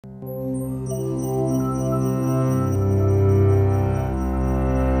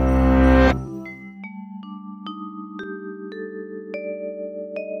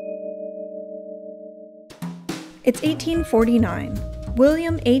It's 1849.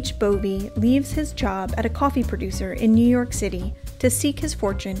 William H. Bovee leaves his job at a coffee producer in New York City to seek his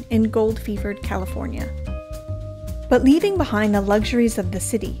fortune in gold-fevered California. But leaving behind the luxuries of the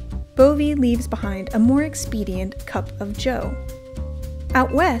city, Bovee leaves behind a more expedient cup of joe.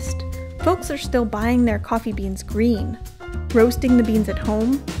 Out west, folks are still buying their coffee beans green, roasting the beans at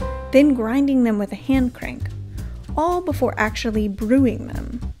home, then grinding them with a hand crank, all before actually brewing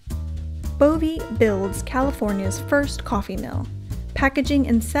them. Bovee builds California's first coffee mill, packaging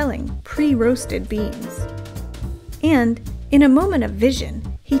and selling pre-roasted beans. And in a moment of vision,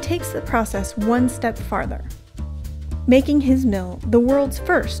 he takes the process one step farther, making his mill the world's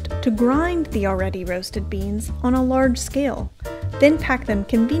first to grind the already roasted beans on a large scale, then pack them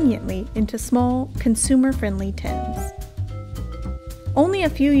conveniently into small, consumer-friendly tins. Only a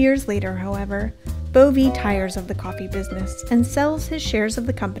few years later, however, Bovee tires of the coffee business and sells his shares of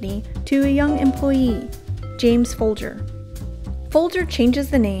the company to a young employee, James Folger. Folger changes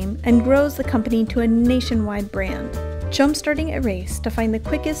the name and grows the company to a nationwide brand, jump-starting a race to find the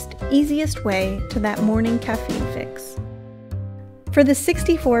quickest, easiest way to that morning caffeine fix. For the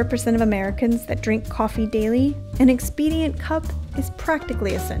 64% of Americans that drink coffee daily, an expedient cup is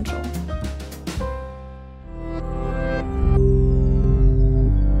practically essential.